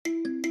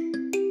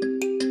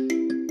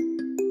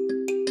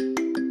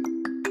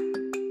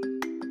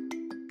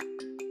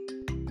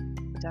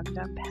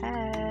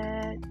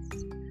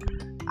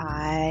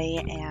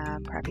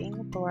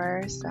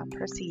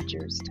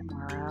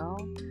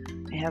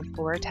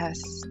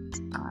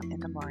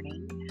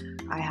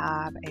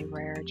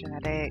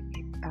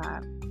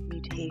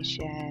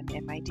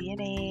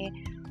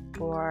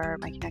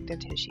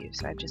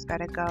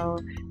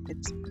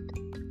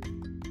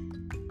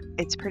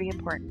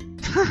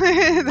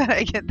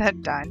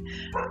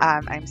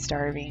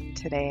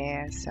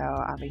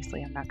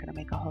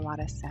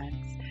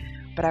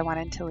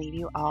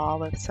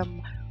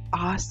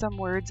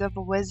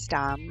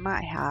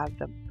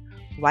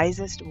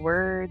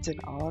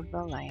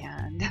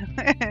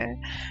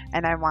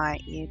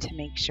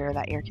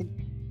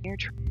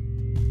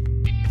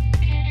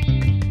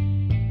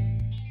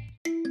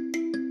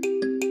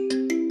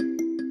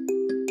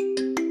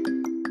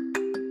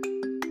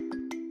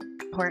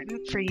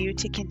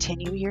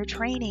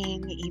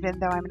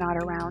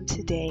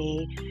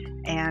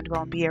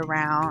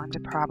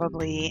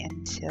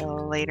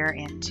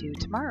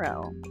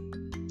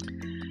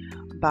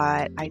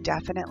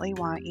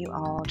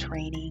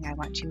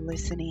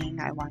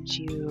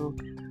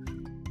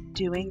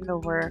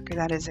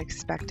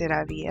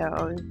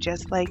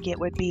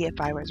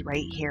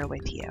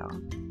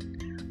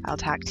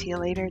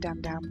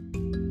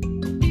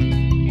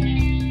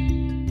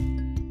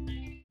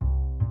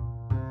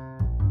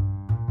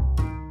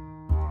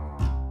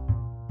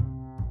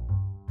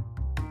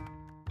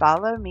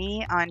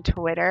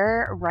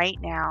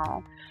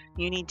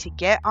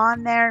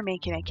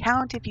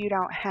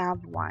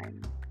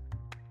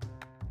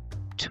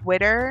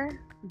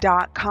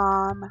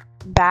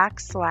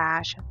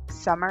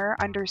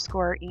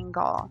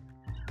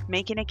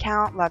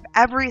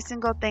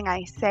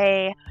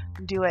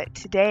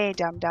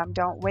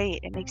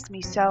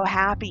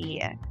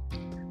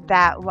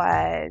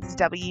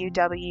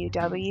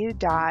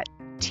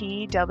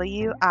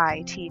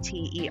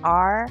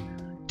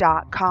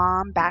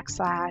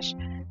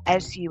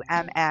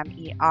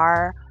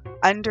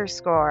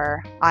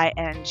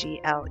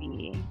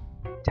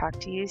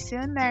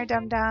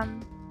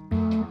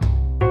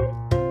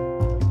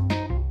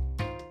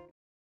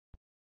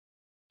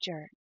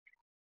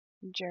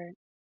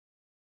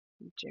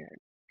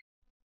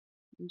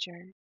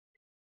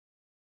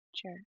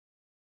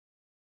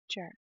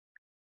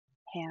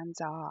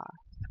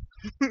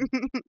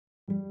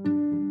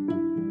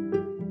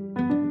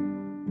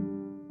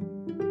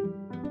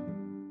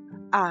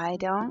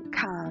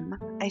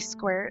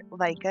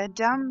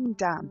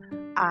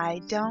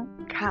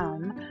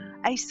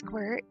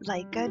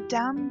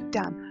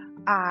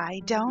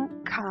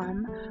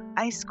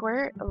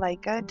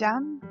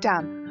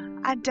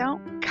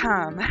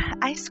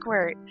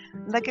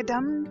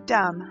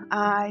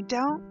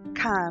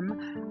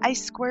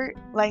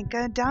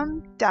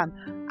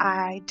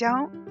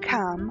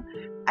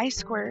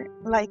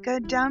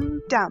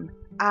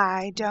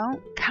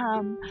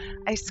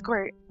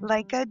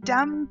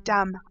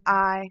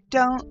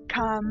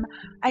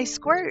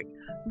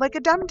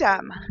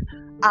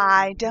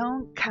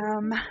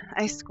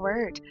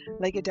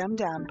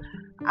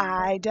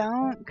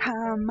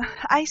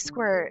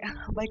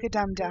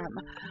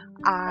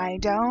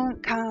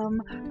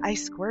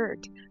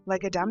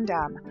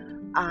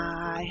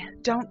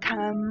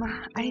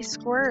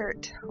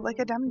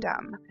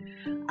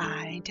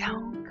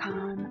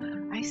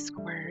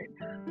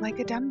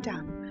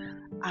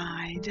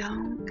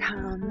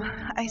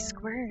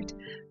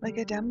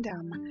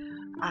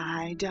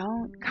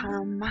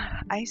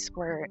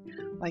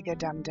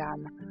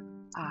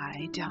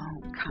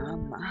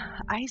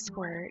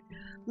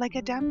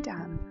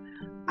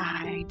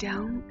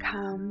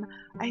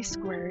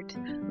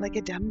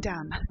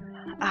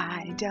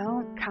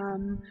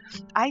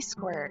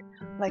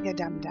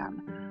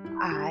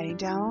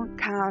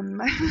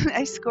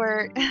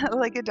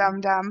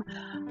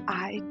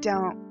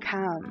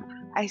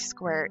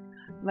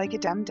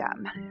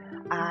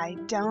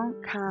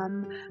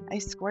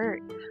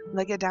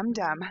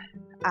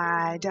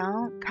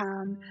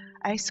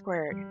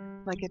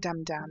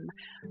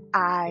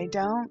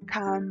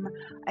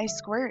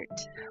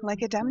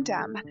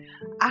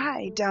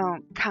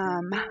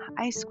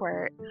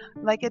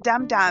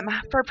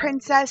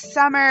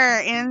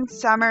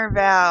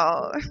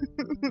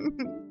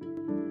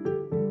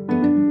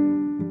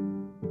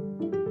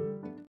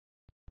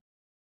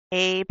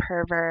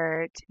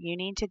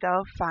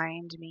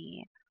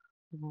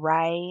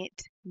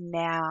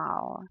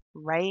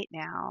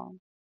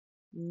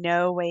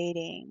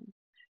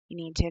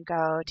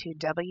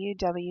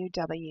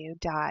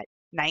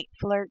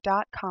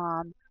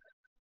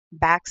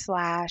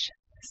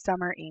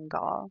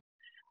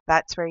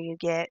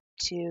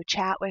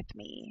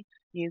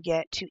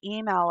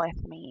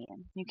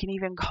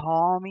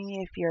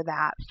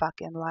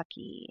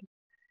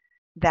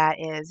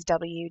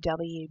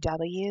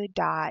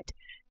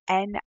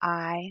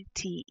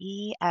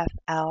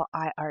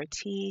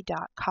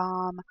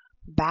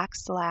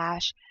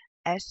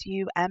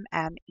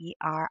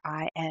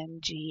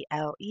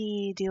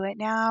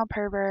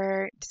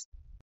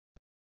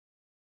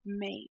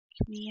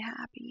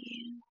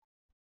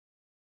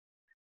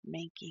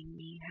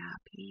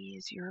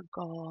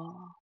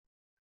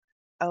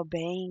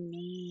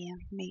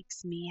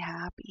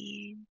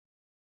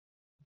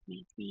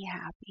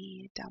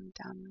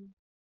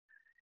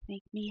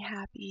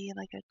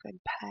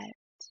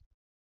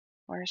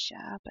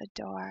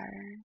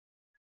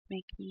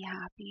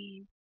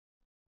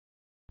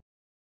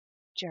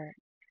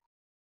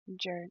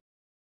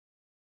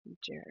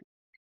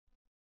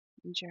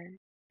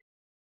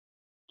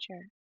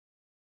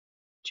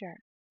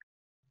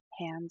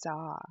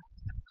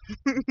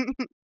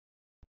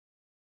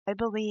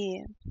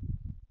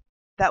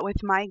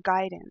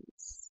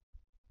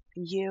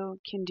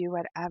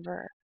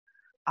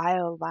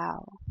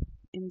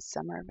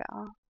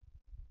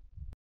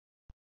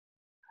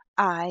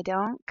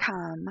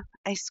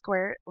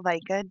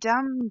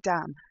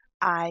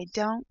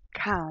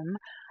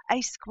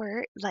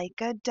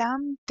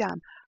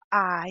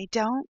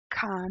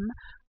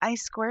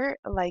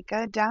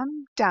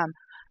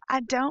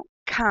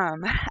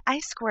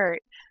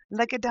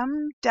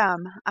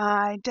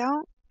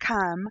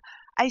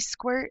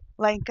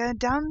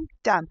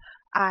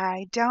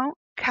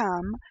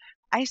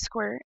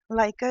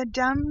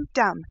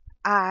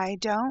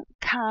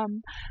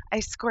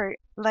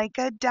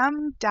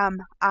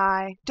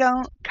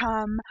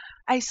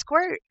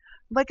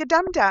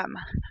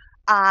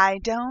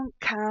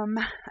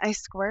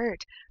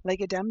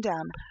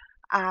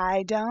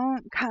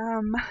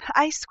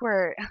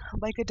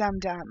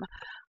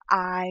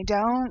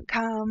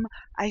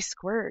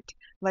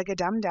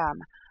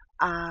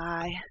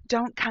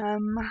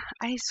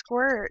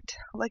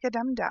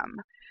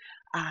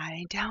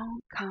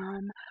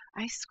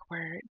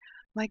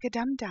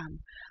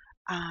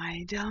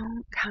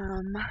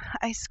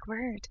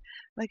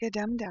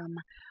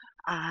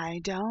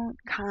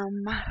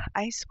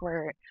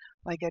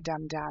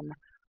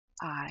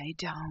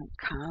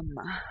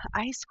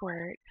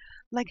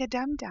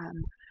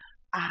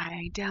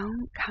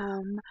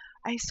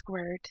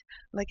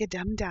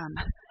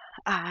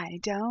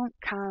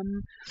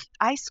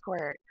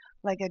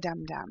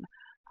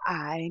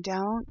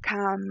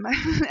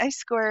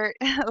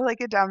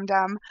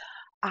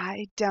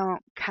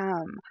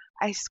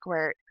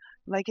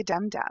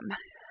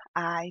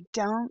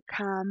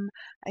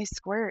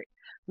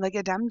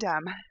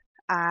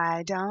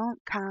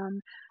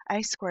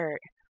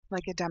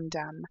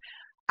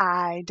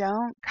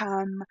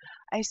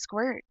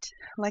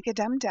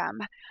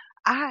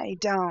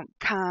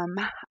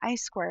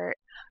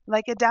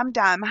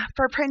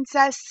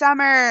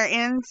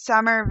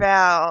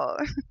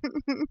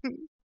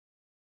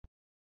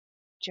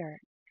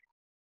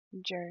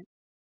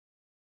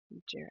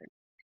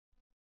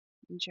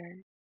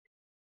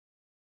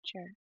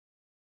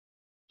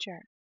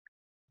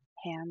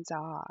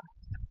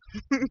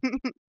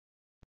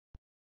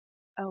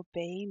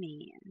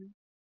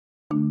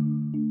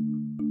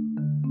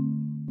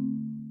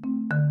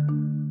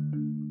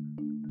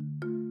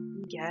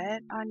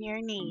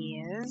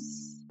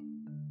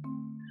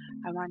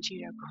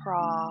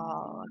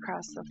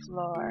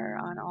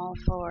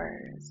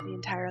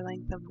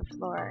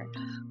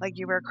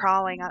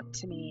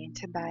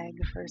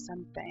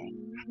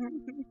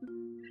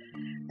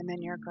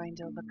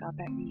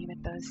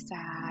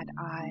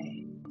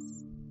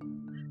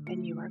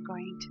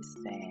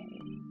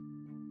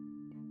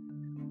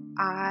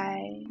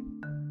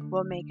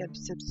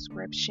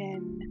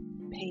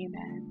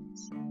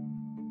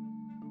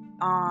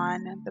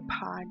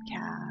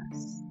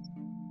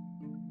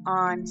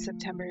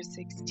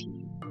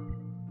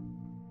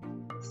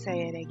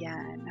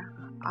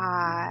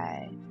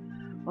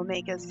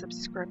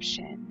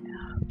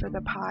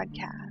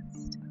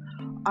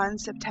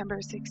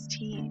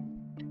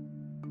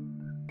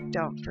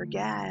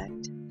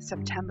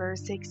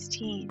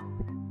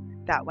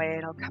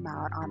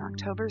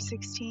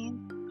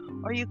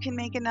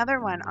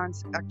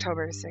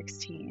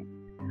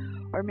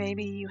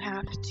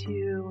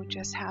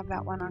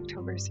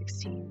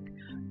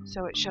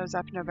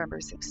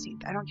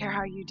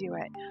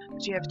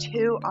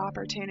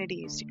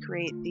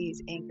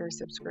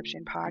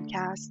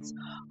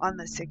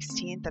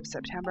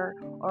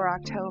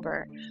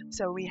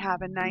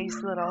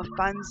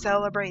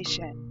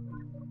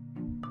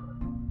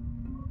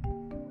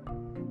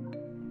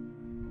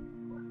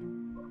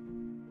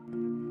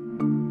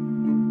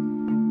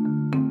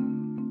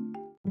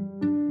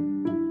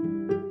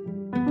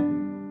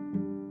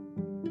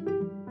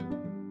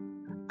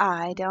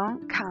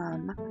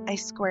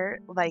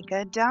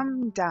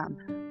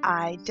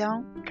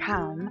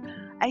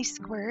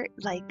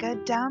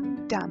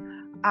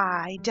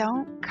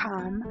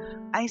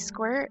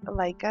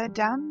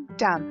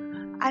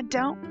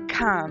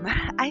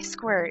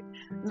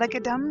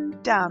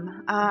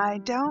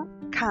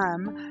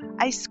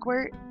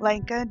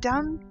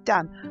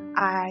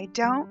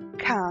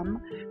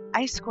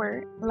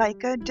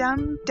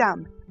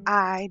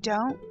I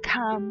don't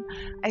come,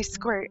 I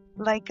squirt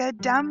like a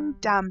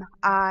dum-dum.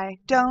 I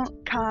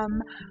don't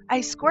come,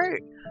 I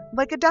squirt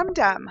like a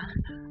dum-dum.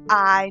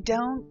 I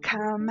don't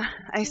come,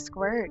 I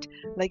squirt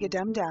like a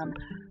dum-dum.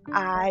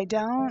 I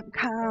don't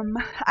come,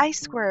 I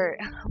squirt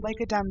like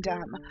a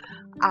dum-dum.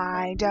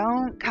 I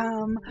don't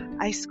come,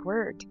 I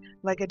squirt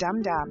like a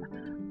dum-dum.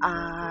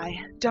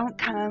 I don't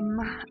come,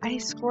 I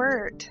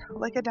squirt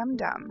like a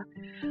dum-dum.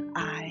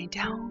 I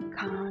don't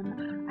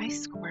come, I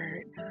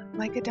squirt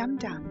like a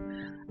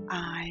dum-dum.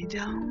 I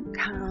don't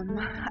come,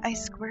 I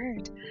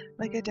squirt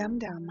like a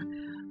dum-dum.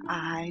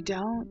 I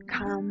don't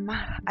come,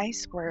 I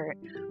squirt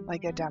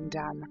like a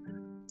dum-dum.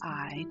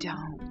 I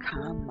don't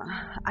come,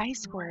 I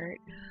squirt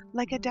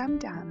like a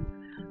dum-dum.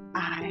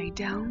 I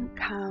don't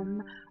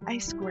come, I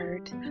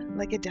squirt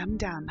like a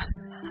dum-dum.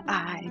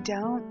 I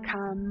don't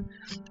come,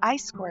 I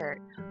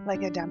squirt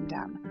like a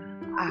dum-dum.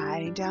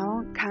 I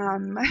don't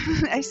come,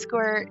 I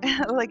squirt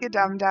like a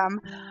dum-dum.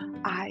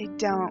 I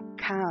don't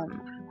come,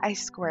 I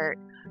squirt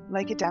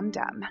like a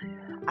dum-dum.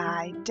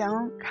 I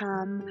don't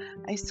come,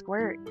 I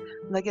squirt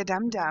like a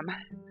dum-dum.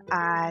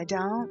 I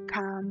don't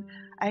come,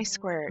 I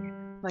squirt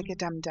like a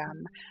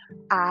dum-dum.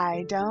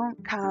 I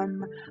don't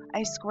come,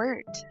 I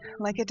squirt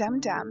like a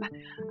dum-dum.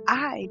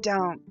 I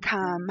don't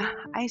come,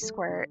 I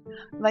squirt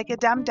like a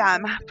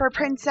dum-dum for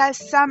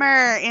Princess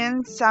Summer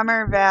in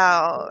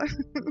Somerville.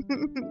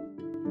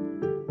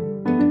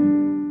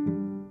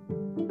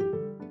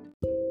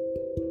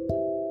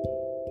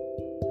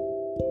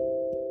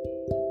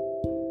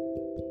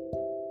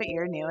 But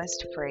your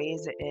newest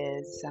phrase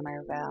is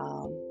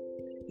Somerville.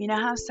 You know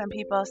how some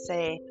people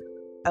say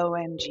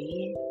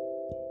OMG,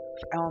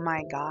 oh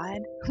my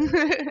God?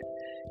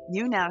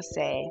 You now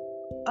say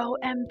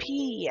OMP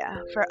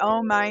for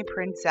oh my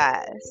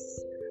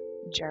princess.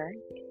 Jerk,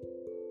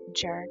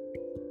 jerk,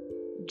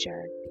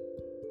 jerk,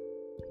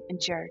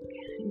 jerk.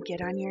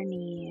 Get on your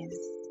knees.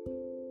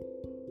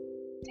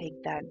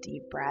 Take that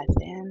deep breath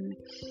in.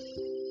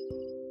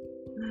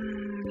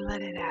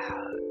 Let it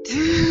out.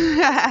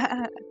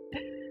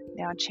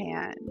 Now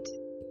chant.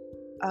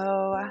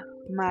 Oh,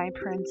 my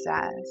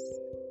princess.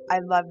 I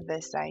love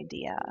this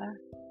idea.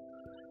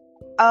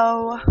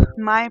 Oh,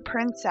 my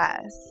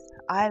princess.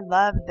 I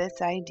love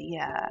this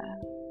idea.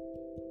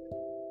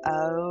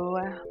 Oh,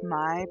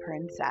 my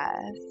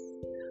princess.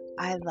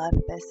 I love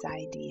this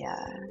idea.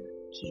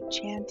 Keep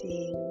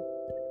chanting.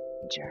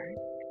 Jerk,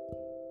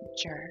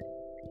 jerk,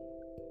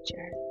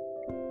 jerk,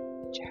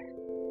 jerk.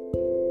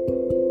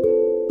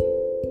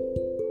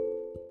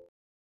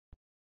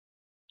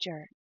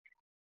 Jerk,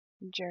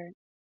 jerk,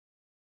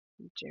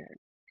 jerk,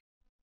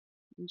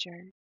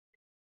 jerk,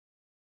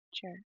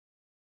 jerk,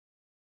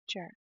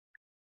 jerk.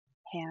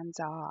 Hands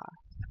off.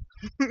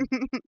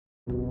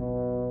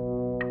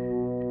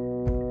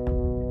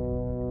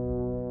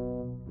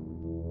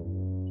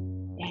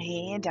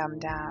 Hey,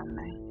 dum-dum.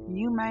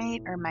 You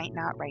might or might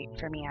not write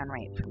for me on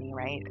Write For Me,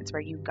 right? It's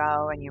where you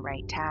go and you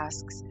write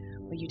tasks,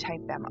 where you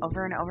type them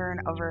over and over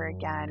and over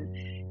again.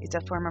 It's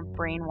a form of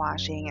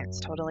brainwashing. It's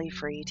totally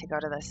free to go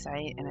to the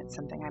site, and it's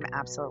something I'm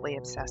absolutely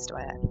obsessed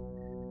with.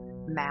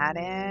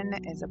 Madden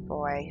is a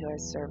boy who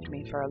has served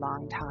me for a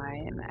long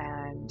time,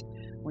 and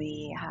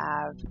we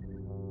have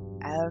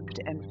ebbed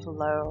and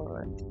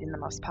flowed in the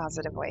most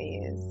positive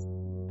ways.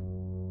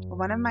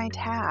 One of my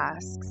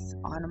tasks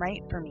on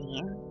Write For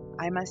Me,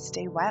 I must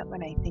stay wet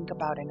when I think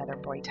about another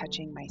boy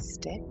touching my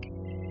stick,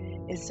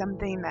 is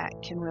something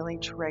that can really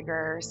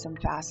trigger some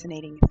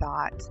fascinating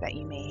thoughts that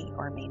you may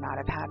or may not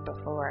have had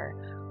before,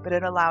 but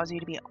it allows you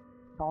to be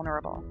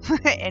vulnerable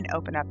and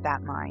open up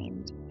that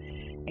mind,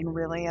 and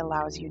really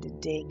allows you to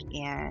dig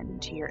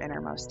into your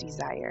innermost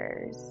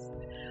desires.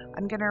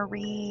 I'm going to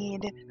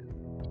read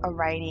a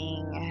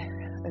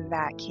writing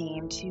that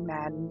came to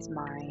Madden's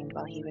mind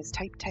while he was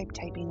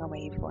typing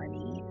away for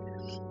me.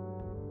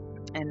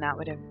 And that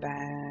would have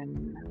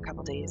been a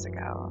couple days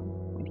ago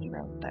when he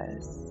wrote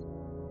this.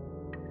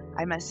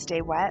 I must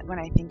stay wet when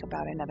I think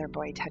about another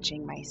boy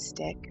touching my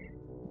stick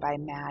by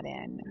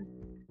Madden.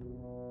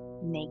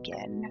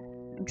 Naked,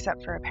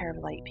 except for a pair of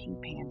light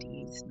pink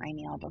panties, I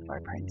kneel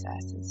before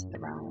Princess's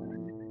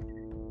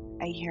throne.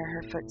 I hear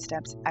her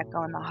footsteps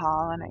echo in the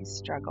hall, and I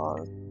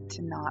struggle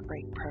to not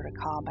break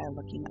protocol by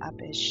looking up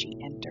as she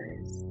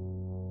enters.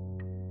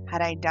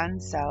 Had I done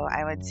so,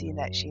 I would see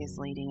that she is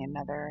leading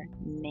another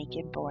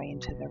naked boy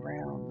into the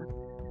room,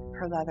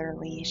 her leather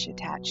leash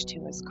attached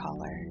to his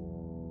collar.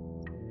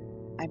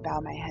 I bow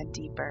my head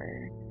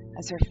deeper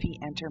as her feet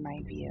enter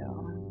my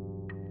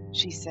view.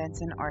 She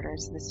sits and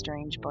orders the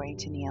strange boy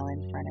to kneel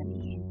in front of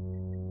me.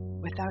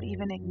 Without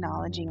even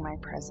acknowledging my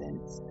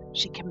presence,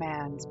 she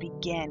commands,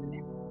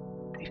 "Begin."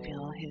 I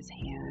feel his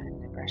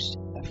hand brush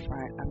the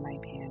front of my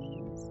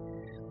panties,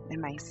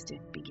 and my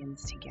stick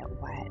begins to get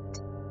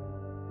wet.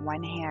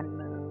 One hand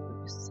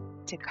moves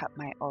to cup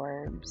my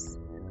orbs,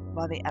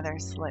 while the other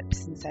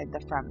slips inside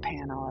the front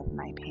panel of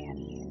my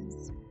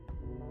panties.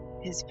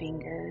 His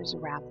fingers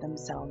wrap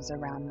themselves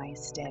around my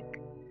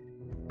stick.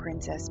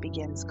 Princess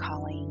begins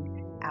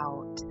calling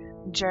out,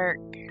 "Jerk,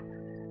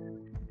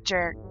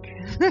 jerk,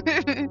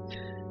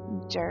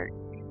 jerk."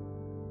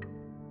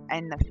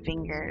 and the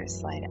fingers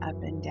slide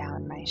up and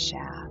down my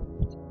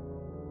shaft.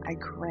 I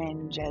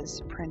cringe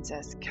as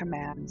Princess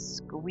commands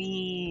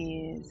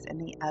squeeze, and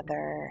the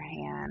other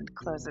hand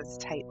closes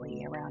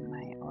tightly around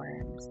my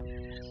orbs.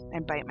 I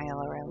bite my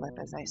lower lip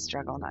as I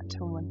struggle not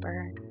to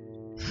whimper.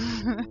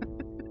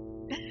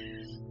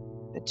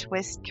 The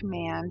twist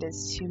command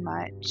is too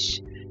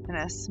much, and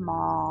a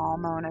small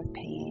moan of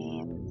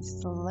pain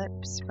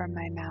slips from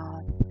my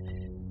mouth,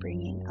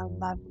 bringing a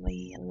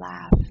lovely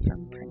laugh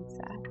from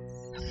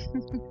Princess.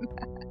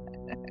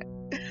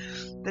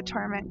 The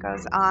torment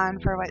goes on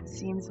for what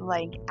seems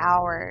like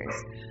hours,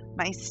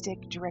 my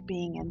stick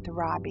dripping and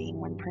throbbing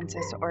when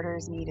Princess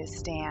orders me to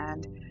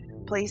stand.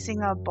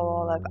 Placing a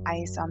bowl of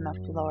ice on the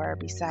floor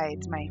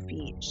beside my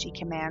feet, she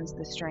commands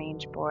the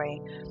strange boy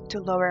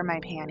to lower my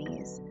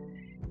panties.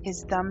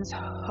 His thumbs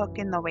hook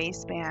in the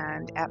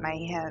waistband at my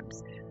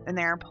hips, and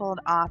they are pulled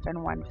off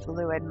in one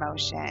fluid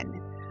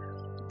motion.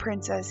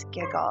 Princess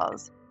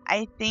giggles.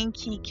 I think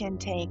he can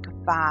take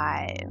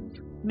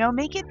 5. No,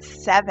 make it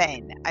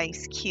 7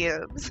 ice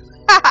cubes.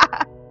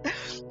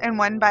 And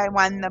one by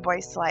one, the boy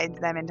slides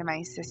them into my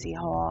sissy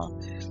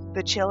hole.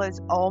 The chill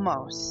is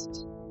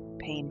almost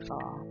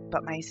painful,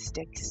 but my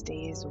stick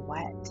stays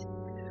wet.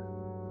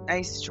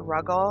 I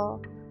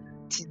struggle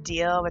to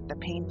deal with the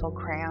painful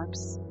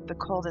cramps the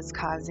cold is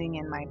causing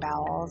in my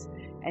bowels,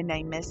 and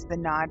I miss the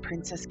nod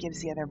Princess gives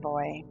the other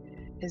boy.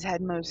 His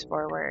head moves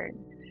forward,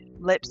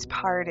 lips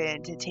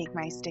parted to take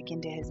my stick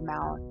into his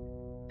mouth.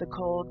 The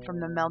cold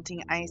from the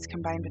melting ice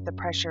combined with the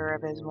pressure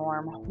of his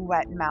warm,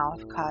 wet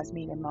mouth cause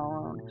me to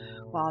moan,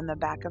 while in the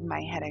back of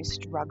my head I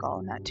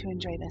struggle not to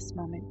enjoy this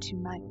moment too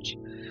much,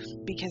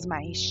 because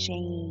my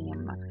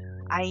shame.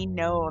 I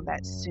know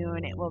that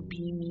soon it will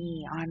be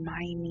me on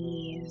my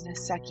knees,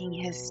 sucking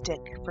his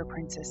stick for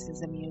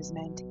Princess's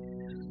amusement.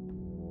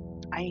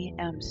 I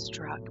am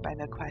struck by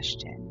the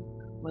question,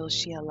 will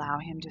she allow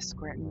him to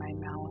squirt in my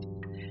mouth?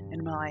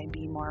 And will I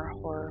be more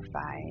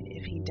horrified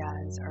if he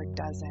does or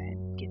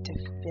doesn't get to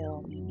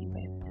fill me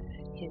with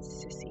his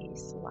sissy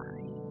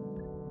slime?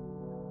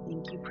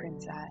 Thank you,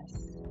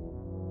 Princess.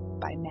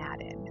 By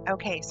Madden.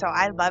 Okay, so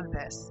I love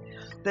this.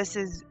 This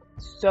is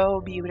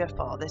so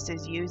beautiful. This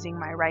is using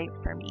my right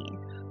for me.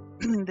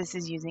 This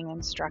is using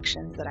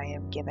instructions that I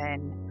have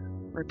given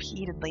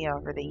repeatedly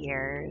over the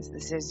years.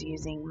 This is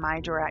using my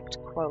direct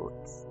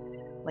quotes,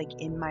 like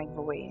in my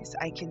voice.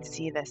 I can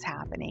see this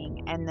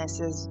happening, and this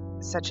is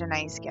such a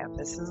nice gift.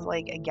 This is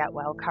like a get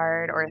well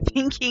card or a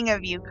thinking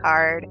of you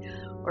card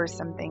or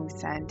something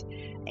sent,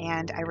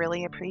 and I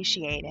really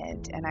appreciate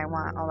it, and I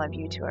want all of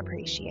you to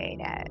appreciate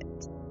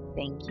it.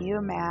 Thank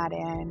you,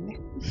 Madden.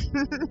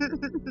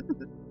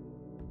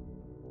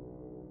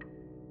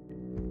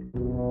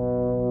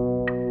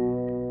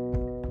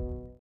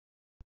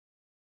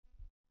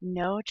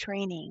 No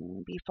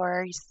training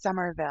before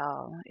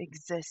Somerville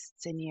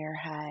exists in your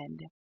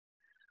head.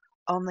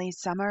 Only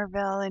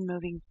Somerville and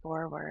moving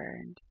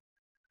forward.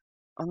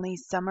 Only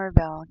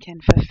Somerville can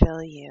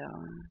fulfill you.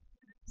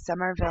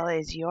 Somerville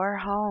is your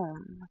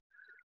home.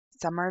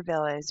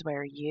 Somerville is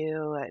where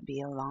you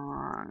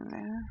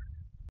belong.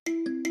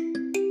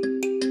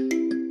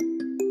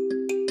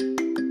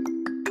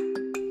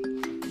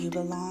 You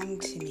belong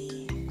to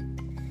me.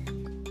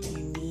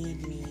 You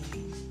need me.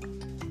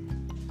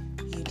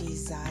 You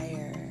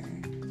desire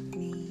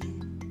me.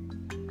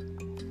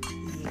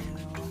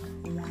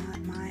 You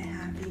want my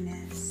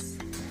happiness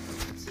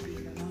to be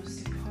the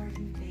most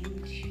important thing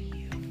to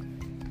you.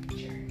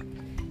 Jerk.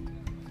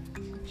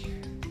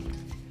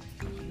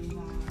 You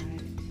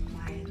want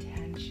my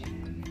attention,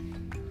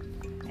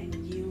 and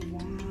you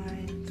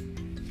want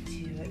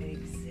to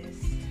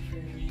exist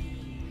for me.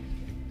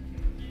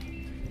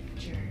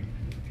 Jerk.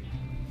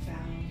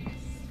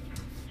 Bounce.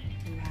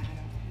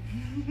 Rattle.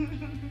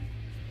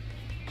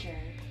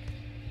 Jerk.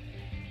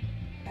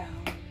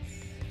 Bounce.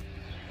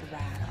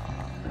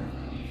 Rattle.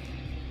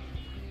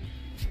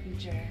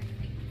 Jerk.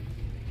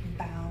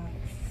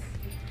 Bounce.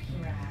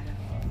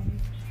 Rattle.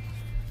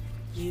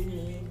 You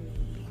need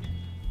me.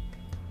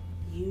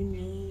 You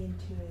need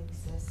to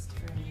exist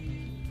for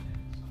me.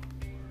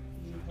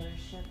 You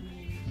worship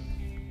me.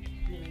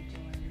 You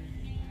adore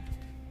me.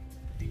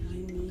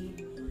 You need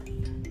me.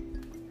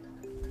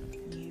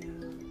 You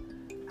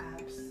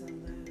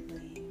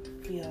absolutely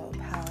feel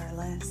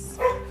powerless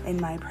in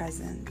my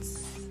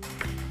presence.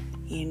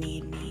 You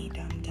need me,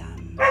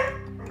 dum-dum.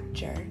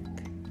 Jerk.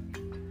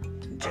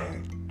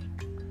 Jerk.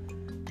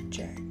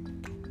 Jerk.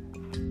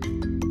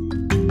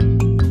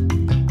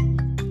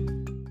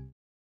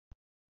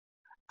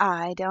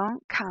 I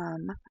don't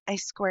come, I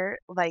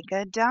squirt like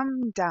a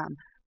dum-dum.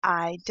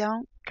 I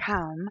don't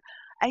come,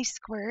 I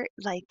squirt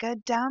like a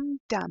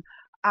dum-dum.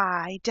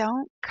 I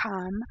don't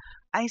come,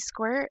 I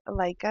squirt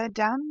like a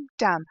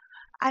dum-dum.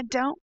 I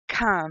don't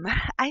come,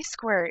 I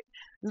squirt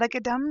like a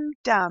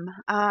dum-dum.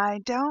 I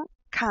don't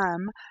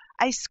come,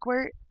 I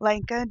squirt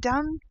like a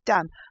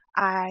dum-dum.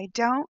 I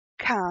don't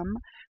come,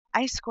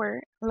 I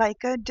squirt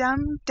like a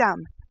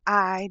dum-dum.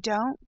 I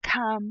don't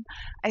come,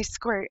 I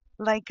squirt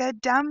like a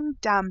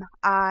dum-dum.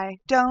 I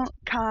don't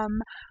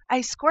come,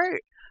 I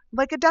squirt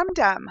like a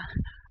dum-dum.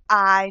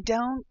 I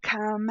don't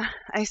come,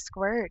 I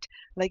squirt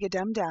like a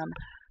dum-dum.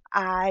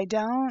 I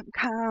don't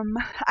come,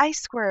 I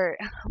squirt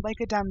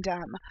like a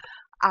dum-dum.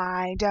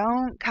 I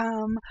don't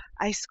come,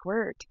 I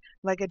squirt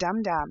like a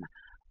dum-dum.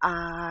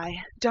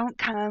 I don't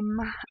come,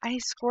 I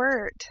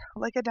squirt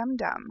like a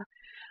dum-dum.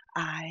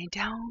 I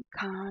don't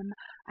come,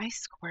 I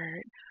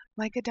squirt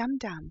like a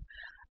dum-dum.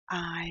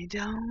 I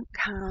don't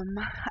come,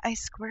 I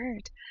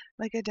squirt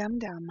like a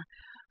dum-dum.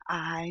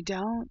 I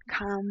don't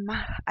come,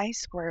 I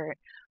squirt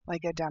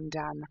like a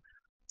dum-dum.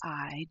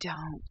 I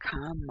don't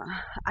come,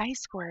 I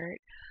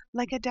squirt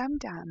like a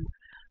dum-dum.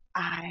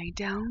 I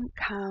don't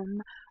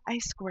come, I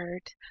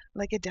squirt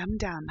like a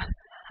dum-dum.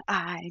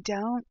 I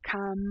don't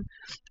come,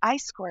 I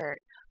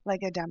squirt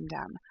like a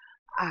dum-dum.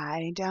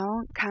 I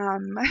don't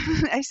come,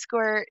 I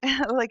squirt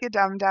like a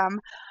dum-dum.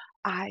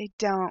 I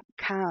don't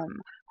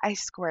come, I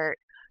squirt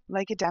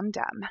like a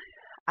dum-dum.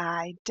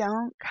 I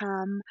don't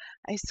come,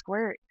 I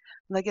squirt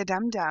like a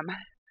dum-dum.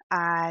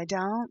 I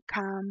don't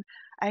come,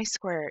 I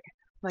squirt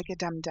like a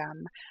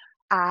dum-dum.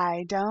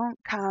 I don't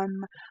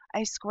come,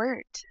 I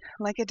squirt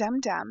like a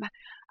dum-dum.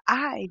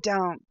 I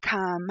don't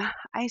come,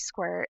 I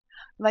squirt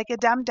like a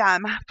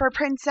dum-dum for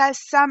Princess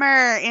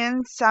Summer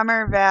in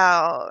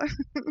Somerville.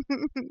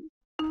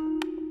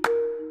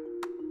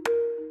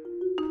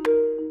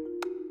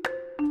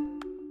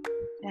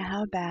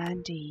 How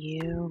bad do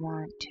you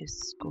want to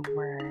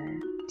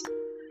squirt?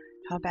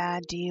 How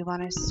bad do you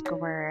want to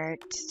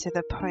squirt to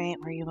the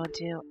point where you will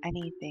do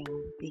anything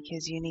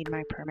because you need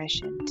my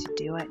permission to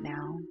do it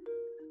now?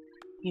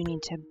 You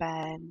need to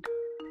beg.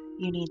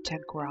 You need to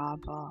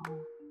grovel.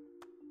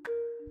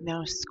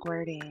 No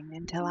squirting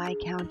until I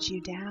count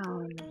you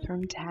down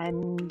from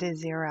 10 to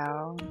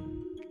 0.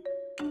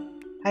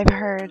 I've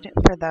heard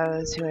for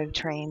those who have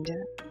trained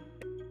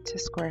to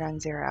squirt on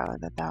 0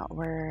 that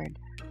word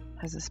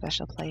has a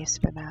special place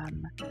for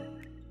them.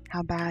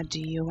 How bad do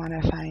you want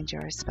to find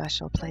your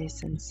special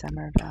place in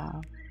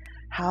Somerville?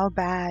 How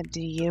bad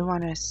do you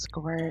want to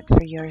squirt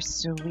for your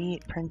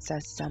sweet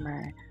Princess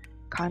Summer?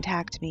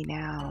 Contact me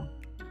now.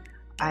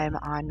 I am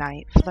on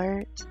Night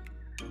Flirt.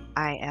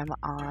 I am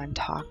on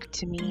Talk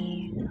to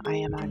Me. I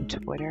am on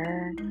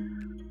Twitter.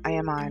 I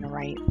am on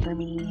Write for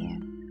Me.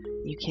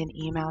 You can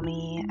email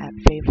me at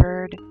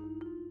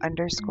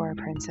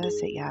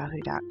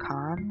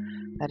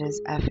favored_princess@yahoo.com. That is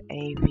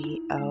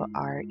FAVORED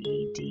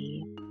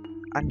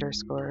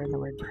underscore in the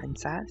word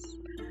princess.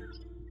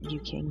 You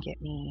can get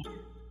me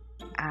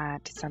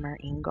at Summer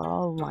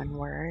Ingle, one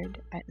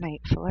word, at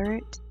Night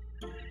Flirt.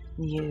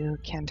 You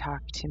can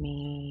talk to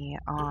me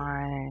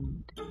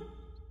on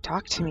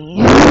Talk to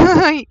Me.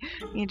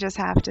 You just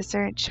have to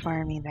search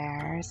for me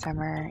there,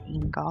 Summer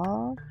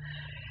Ingle.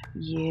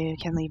 You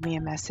can leave me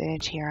a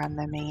message here on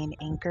the main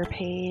Anchor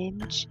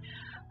page.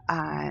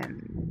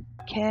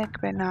 Kick,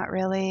 but not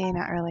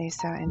really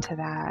so into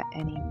that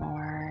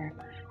anymore.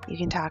 You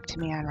can talk to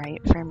me on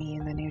Write for Me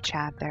in the new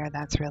chat there.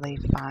 That's really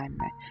fun.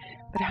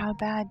 But how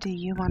bad do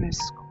you want to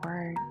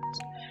squirt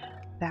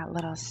that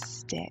little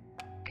stick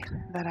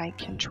that I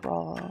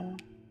control?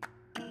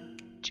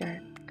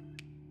 Jerk,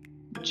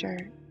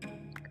 jerk,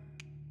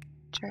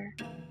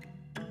 jerk,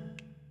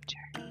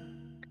 jerk,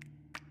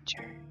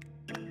 jerk.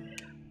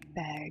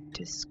 Beg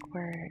to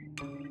squirt.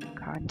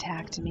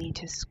 Contact me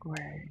to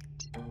squirt.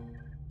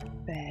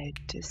 Beg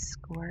to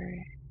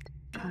squirt.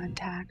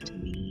 Contact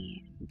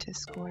me to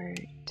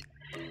squirt.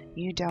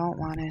 You don't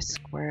want to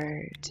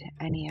squirt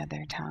any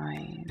other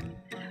time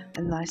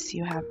unless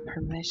you have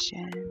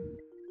permission.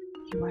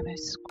 You want to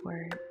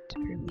squirt for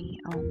me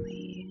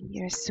only.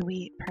 Your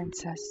sweet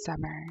Princess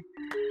Summer.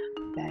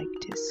 Beg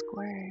to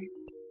squirt.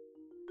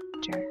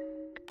 Jerk,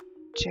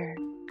 jerk,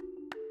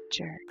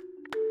 jerk.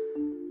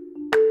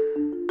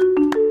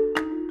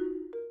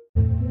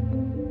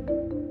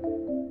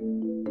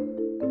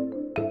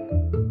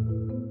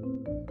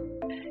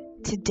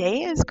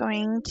 Today is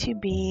going to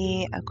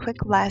be a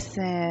quick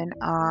lesson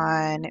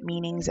on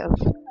meanings of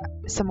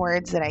some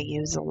words that I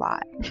use a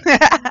lot.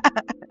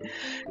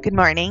 Good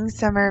morning,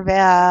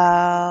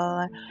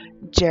 Somerville.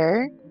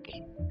 Jerk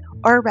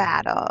or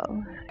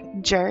rattle?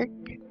 Jerk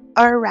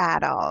or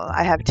rattle?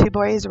 I have two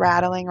boys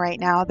rattling right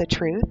now, the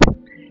truth.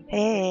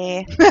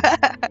 Hey.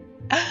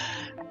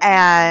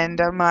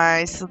 And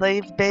my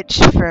slave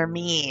bitch for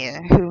me,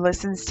 who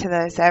listens to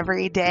this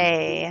every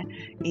day,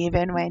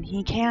 even when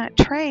he can't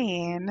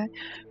train.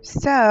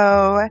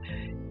 So,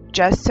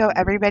 just so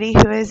everybody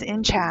who is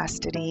in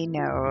chastity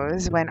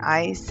knows, when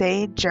I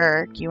say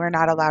jerk, you are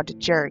not allowed to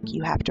jerk.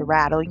 You have to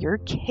rattle your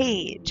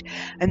cage.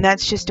 And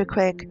that's just a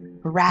quick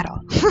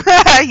rattle.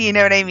 You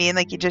know what I mean?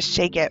 Like you just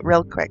shake it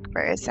real quick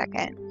for a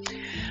second.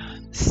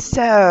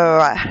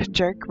 So,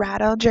 jerk,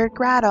 rattle, jerk,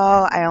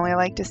 rattle. I only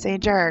like to say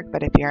jerk,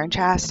 but if you're in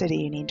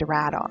chastity, you need to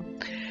rattle.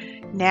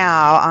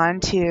 Now,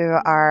 on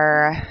to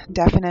our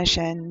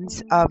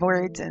definitions of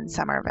words in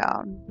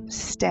Somerville.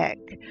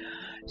 Stick.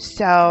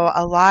 So,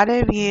 a lot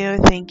of you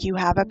think you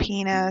have a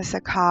penis, a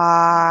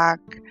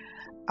cock,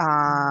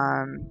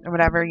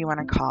 whatever you want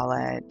to call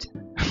it.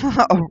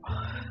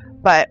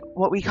 But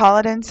what we call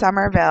it in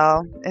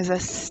Somerville is a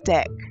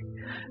stick.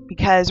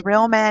 because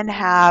real men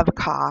have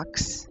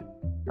cocks,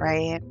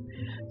 right?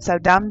 So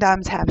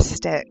dum-dums have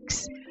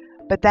sticks.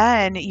 But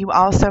then you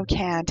also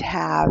can't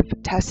have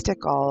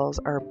testicles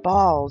or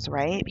balls,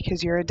 right?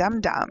 Because you're a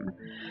dum-dum.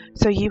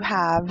 So you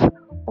have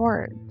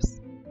orbs.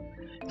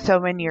 So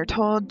when you're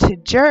told to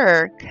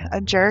jerk,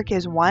 a jerk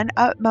is one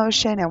up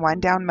motion and one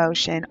down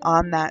motion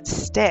on that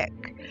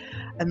stick.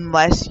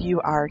 Unless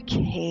you are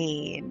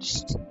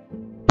caged,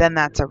 then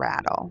that's a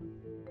rattle.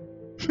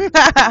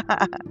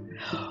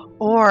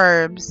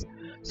 Orbs.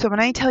 So when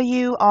I tell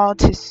you all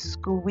to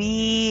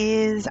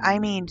squeeze, I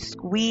mean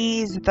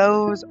squeeze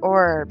those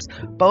orbs.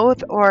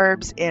 Both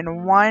orbs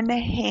in one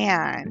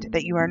hand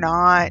that you are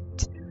not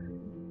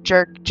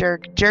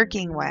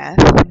jerking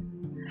with.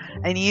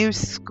 And you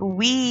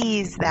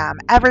squeeze them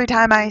every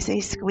time I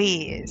say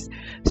squeeze.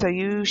 So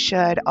you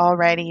should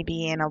already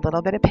be in a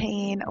little bit of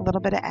pain, a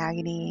little bit of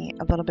agony,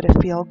 a little bit of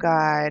feel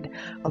good,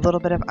 a little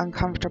bit of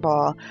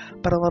uncomfortable,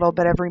 but a little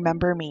bit of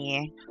remember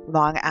me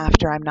long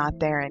after I'm not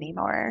there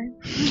anymore.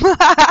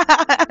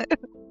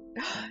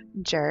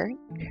 Jerk,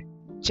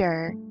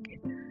 jerk,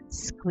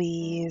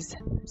 squeeze,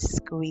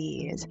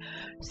 squeeze.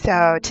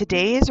 So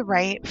today's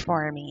right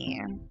for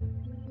me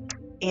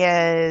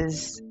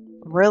is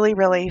really,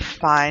 really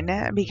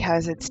fun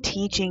because it's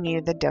teaching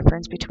you the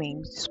difference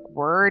between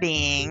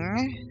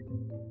squirting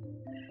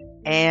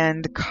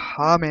and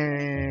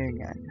coming,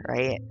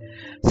 right?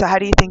 So how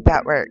do you think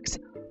that works?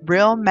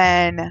 Real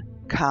men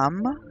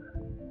come,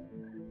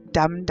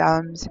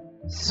 dum-dums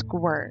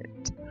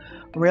squirt.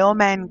 Real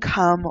men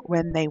come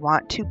when they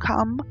want to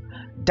come.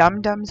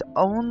 Dum-dums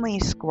only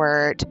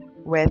squirt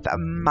with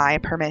my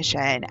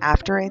permission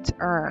after it's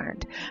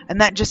earned.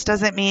 And that just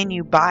doesn't mean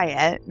you buy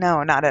it.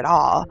 No, not at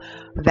all.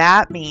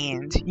 That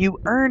means you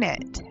earn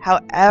it.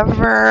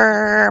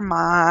 However,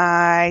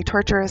 my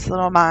torturous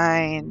little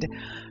mind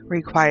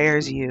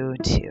requires you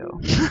to.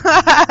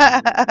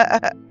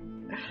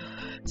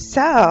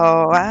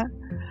 So,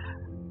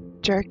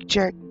 jerk,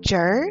 jerk,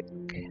 jerk.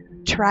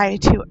 Try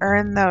to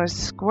earn those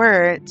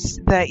squirts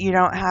that you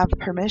don't have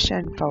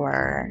permission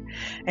for,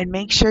 and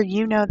make sure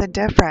you know the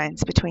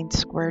difference between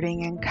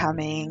squirting and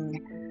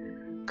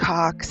coming,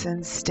 cocks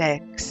and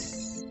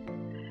sticks,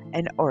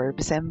 and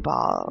orbs and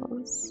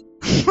balls.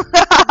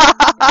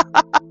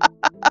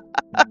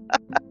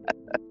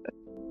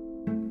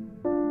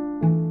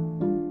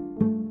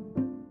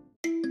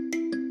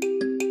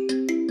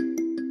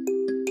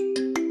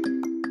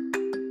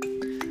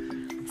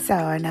 So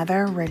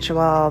another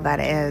ritual that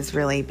is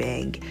really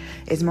big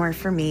is more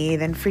for me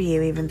than for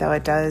you, even though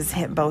it does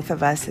hit both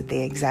of us at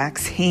the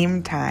exact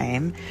same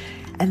time,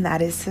 and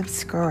that is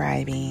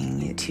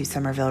subscribing to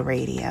Somerville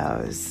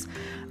Radio's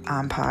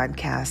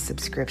podcast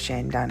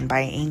subscription done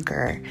by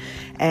Anchor,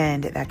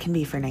 and that can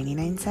be for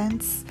 99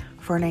 cents,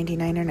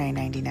 $4.99, or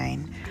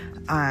 $9.99.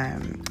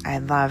 I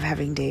love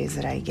having days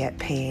that I get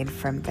paid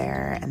from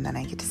there, and then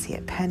I get to see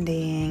it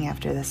pending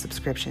after the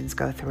subscriptions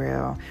go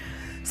through.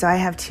 So I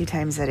have 2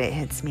 times that it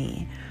hits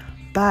me.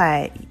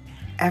 But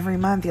every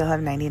month you'll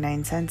have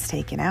 99 cents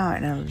taken out,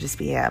 and it'll just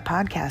be a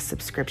podcast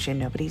subscription.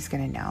 Nobody's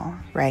going to know,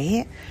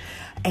 right?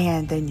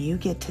 And then you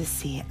get to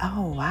see,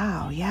 oh,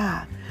 wow,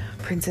 yeah,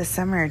 Princess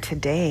Summer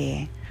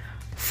today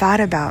thought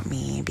about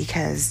me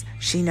because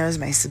she knows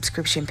my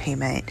subscription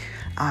payment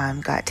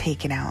got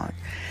taken out.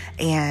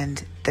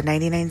 And the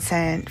 99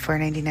 cent,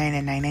 $4.99,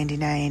 and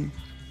 $9.99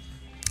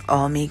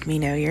 all make me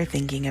know you're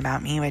thinking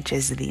about me, which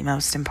is the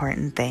most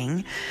important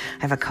thing.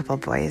 I have a couple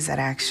boys that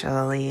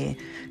actually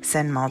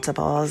send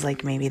multiples,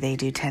 like maybe they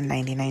do 10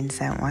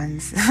 99-cent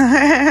ones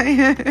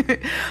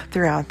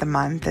throughout the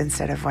month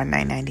instead of one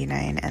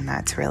 $9.99, and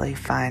that's really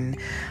fun.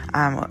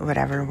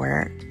 Whatever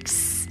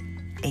works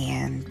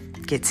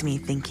and gets me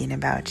thinking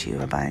about you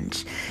a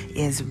bunch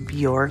is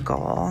your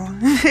goal.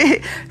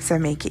 So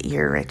make it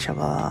your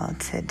ritual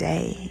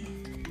today.